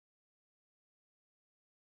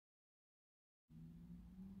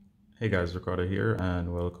Hey guys, Ricardo here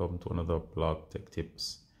and welcome to another blog tech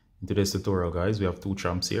tips. In today's tutorial guys, we have two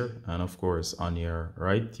champs here, and of course on your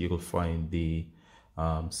right you will find the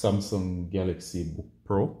Samsung Galaxy Book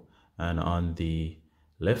Pro, and on the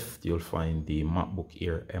left you'll find the Macbook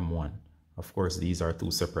Air M1. Of course these are two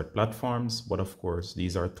separate platforms, but of course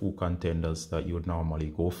these are two contenders that you would normally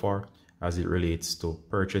go for as it relates to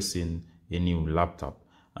purchasing a new laptop.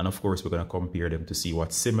 And of course we're going to compare them to see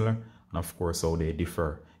what's similar and of course how they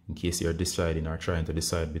differ, in case you're deciding or trying to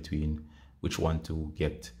decide between which one to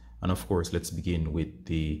get. And of course let's begin with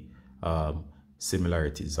the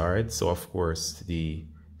similarities. All right, so of course the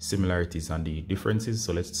similarities and the differences.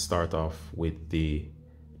 So let's start off with the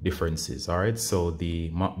differences. All right, so the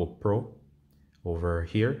MacBook Pro over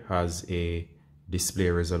here has a display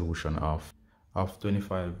resolution of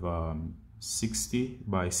 2560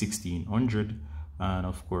 by 1600, and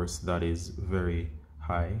of course that is very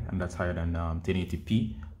high, and that's higher than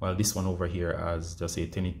 1080p, while this one over here has just a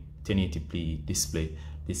 1080p display.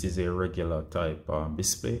 This is a regular type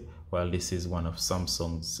display, while this is one of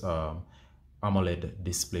Samsung's AMOLED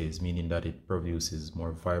displays, meaning that it produces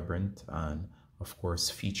more vibrant and of course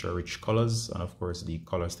feature rich colors, and of course the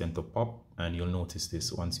colors tend to pop, and you'll notice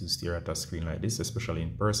this once you stare at a screen like this, especially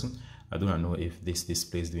in person. I do not know if this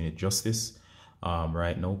display is doing it justice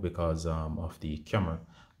right now because of the camera,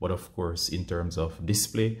 but of course in terms of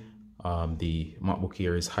display, the MacBook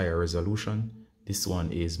Air is higher resolution. This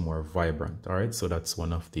one is more vibrant. All right, so that's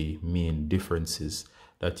one of the main differences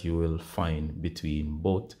that you will find between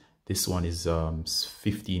both. This one is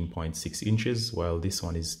 15.6 inches, while this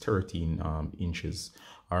one is 13 inches.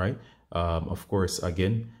 All right, of course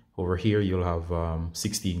again over here you'll have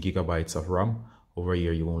 16 gigabytes of RAM. Over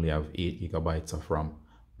here you only have 8 gigabytes of RAM.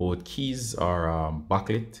 Both keys are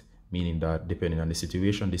backlit, meaning that depending on the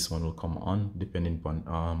situation, this one will come on. Depending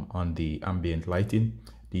on the ambient lighting,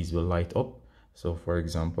 these will light up. So for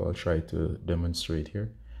example, I'll try to demonstrate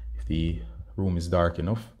here. If the room is dark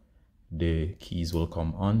enough, the keys will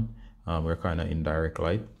come on. We're kind of in direct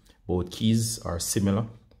light. Both keys are similar.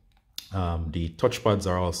 The touchpads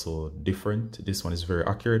are also different. This one is very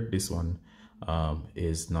accurate. This one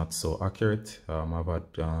is not so accurate. I've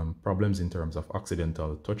had problems in terms of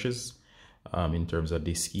accidental touches in terms of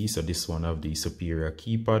this key. So this one have the superior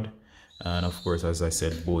keypad, and of course, as I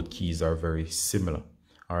said, both keys are very similar.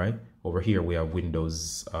 All right, over here we have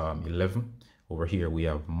Windows 11. Over here we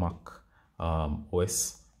have Mac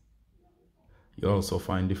OS. You also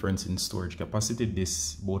find difference in storage capacity.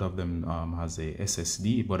 Both of them has a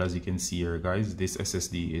SSD, but as you can see here guys, this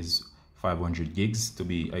SSD is 500 gigs to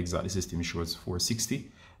be exact. The system shows 460.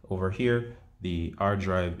 Over here the hard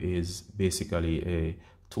drive is basically a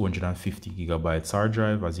 250 gigabytes hard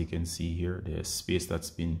drive. As you can see here, the space that's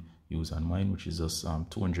been used on mine, which is just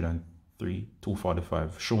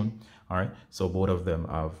 245 shown. All right, so both of them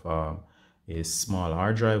have a small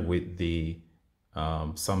hard drive, with the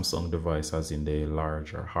Samsung device as in the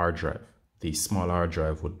larger hard drive. The small hard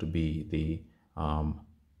drive would be the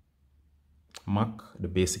Mac, the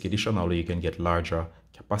basic edition, although you can get larger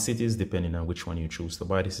capacities depending on which one you choose to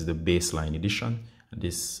buy. This is the baseline edition, and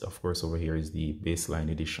this of course over here is the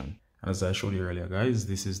baseline edition. And as I showed you earlier guys,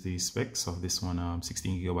 this is the specs of this one.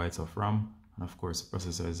 16 gigabytes of RAM, and of course the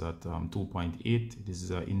processor is at 2.8. This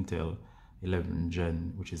is an Intel 11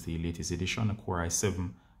 Gen, which is the latest edition, a Core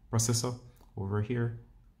i7 processor. Over here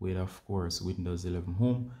with of course Windows 11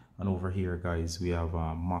 Home, and over here guys we have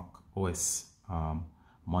Mac OS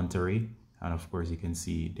Monterey, and of course you can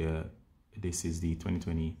see this is the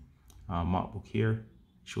 2020 MacBook here.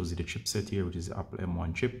 Shows you the chipset here, which is the Apple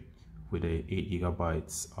M1 chip with a 8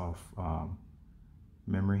 gigabytes of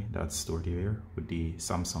memory that's stored here, with the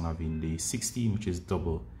Samsung having the 16, which is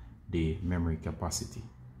double the memory capacity.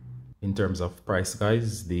 In terms of price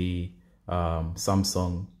guys, the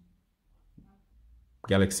Samsung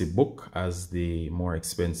Galaxy Book has the more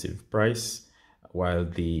expensive price, while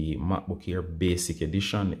the MacBook Air Basic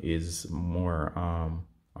Edition is more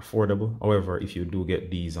affordable. However, if you do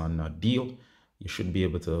get these on a deal, you should be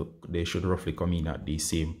able to, they should roughly come in at the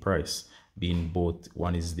same price, being both,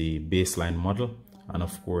 one is the baseline model and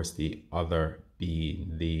of course the other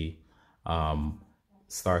being the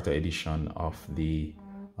starter edition of the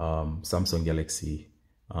Samsung Galaxy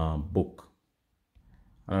Book.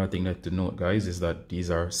 Another thing that to note guys is that these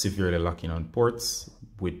are severely lacking on ports,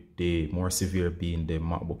 with the more severe being the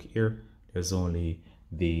MacBook Air. There's only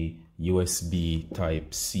the USB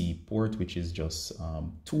type C port, which is just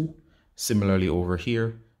 2. Similarly over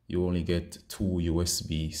here you only get 2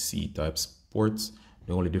 USB C types ports.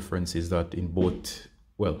 The only difference is that in both,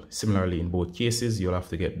 well, similarly in both cases you'll have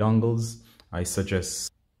to get dongles. I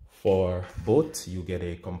suggest For both, you get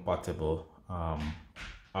a compatible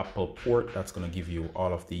Apple port that's going to give you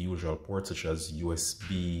all of the usual ports such as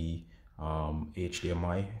USB,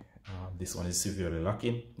 HDMI. This one is severely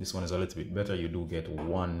lacking. This one is a little bit better. You do get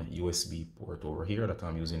one USB port over here that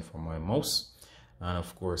I'm using for my mouse, and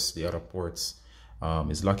of course the other ports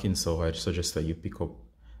is lacking, so I suggest that you pick up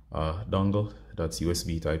a dongle that's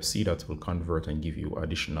USB Type-C that will convert and give you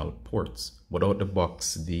additional ports. But out the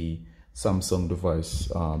box, the Samsung device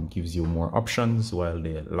gives you more options, while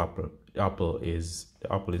the Apple is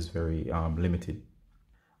very limited.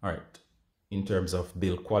 All right, in terms of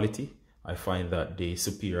build quality, I find that the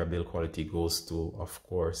superior build quality goes to, of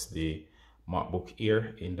course, the MacBook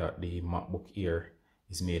Air, in that the MacBook Air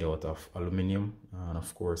is made out of aluminum and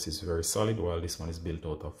of course it's very solid, while this one is built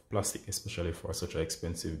out of plastic, especially for such an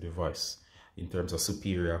expensive device. In terms of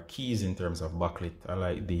superior keys, in terms of backlit, I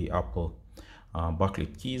like the Apple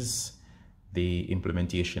backlit keys. The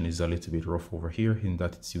implementation is a little bit rough over here in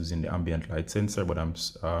that it's using the ambient light sensor, but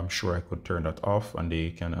I'm sure I could turn that off, and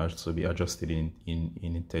they can also be adjusted in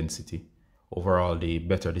intensity. Overall, the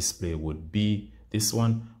better display would be this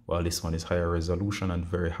one, while this one is higher resolution and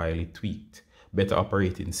very highly tweaked. Better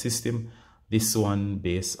operating system, this one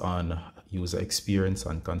based on user experience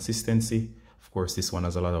and consistency. Of course, this one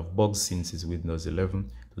has a lot of bugs since it's Windows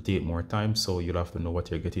 11 to take more time, so you'll have to know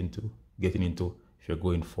what you're getting into if you're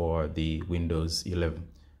going for the Windows 11.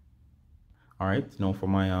 All right, now for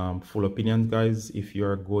my full opinion, guys, if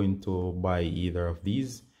you're going to buy either of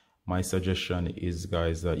these, my suggestion is,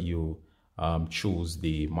 guys, that you choose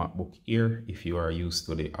the MacBook Air if you are used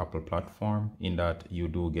to the Apple platform, in that you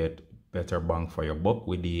do get better bang for your buck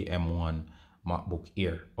with the M1 MacBook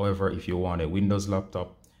Air. However, if you want a Windows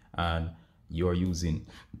laptop and you're using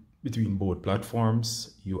between both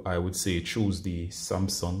platforms, I would say choose the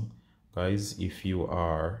Samsung, guys. If you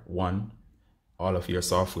are all of your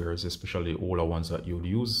softwares, especially older ones that you'd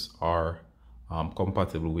use, are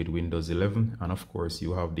compatible with Windows 11, and of course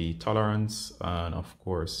you have the tolerance, and of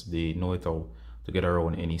course they know how to get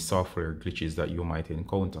around any software glitches that you might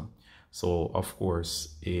encounter. So of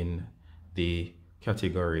course, in the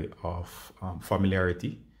category of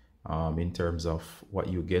familiarity, in terms of what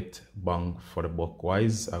you get bang for the buck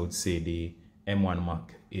wise, I would say the M1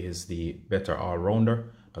 Mac is the better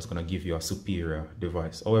all-rounder. That's going to give you a superior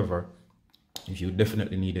device. However, if you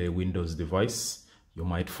definitely need a Windows device, you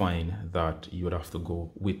might find that you would have to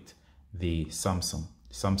go with the Samsung.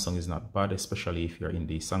 Samsung is not bad, especially if you're in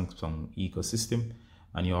the Samsung ecosystem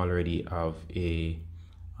and you already have a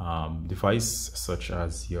device such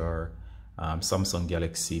as your Samsung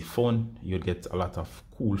Galaxy phone. You'll get a lot of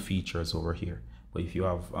cool features over here. But if you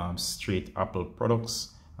have straight Apple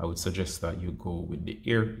products, I would suggest that you go with the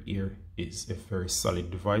Air. Air is a very solid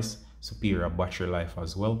device, superior battery life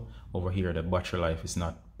as well. Over here, the battery life is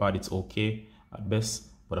not bad, it's okay at best,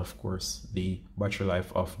 but of course the battery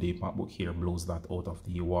life of the MacBook Air blows that out of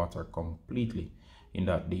the water completely, in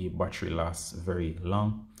that the battery lasts very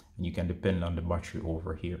long and you can depend on the battery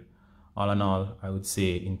over here. All in all, I would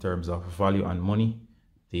say in terms of value and money,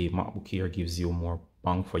 the MacBook Air gives you more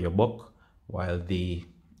bang for your buck, while the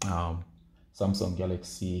Samsung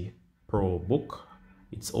Galaxy Pro Book,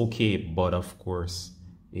 it's okay, but of course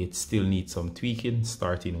it still needs some tweaking,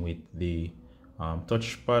 starting with the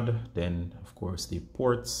touchpad, then of course the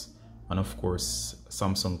ports, and of course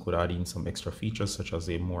Samsung could add in some extra features such as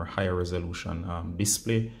a more higher resolution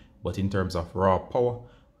display. But in terms of raw power,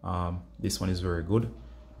 this one is very good.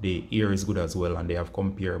 The Air is good as well, and they have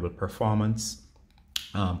comparable performance,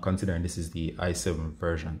 considering this is the i7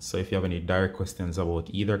 version. So if you have any direct questions about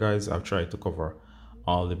either, guys, I've tried to cover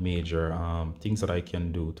all the major things that I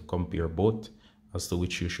can do to compare both as to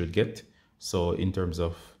which you should get. So in terms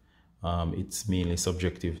of it's mainly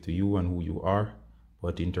subjective to you and who you are,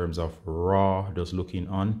 but in terms of raw, just looking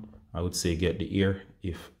on, I would say get the Air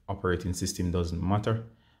if operating system doesn't matter.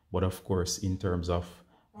 But of course, in terms of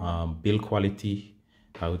build quality,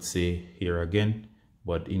 I would say here again.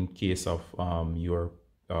 But in case of your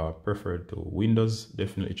preferred to Windows,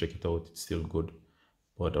 definitely check it out, it's still good.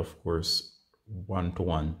 But of course,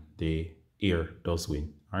 1-to-1, the Air does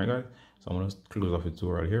win. All right, guys, so I'm going to close off the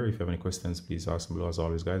tutorial here. If you have any questions, please ask them below. As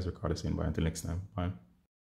always, guys, record the same. Bye until next time. Bye.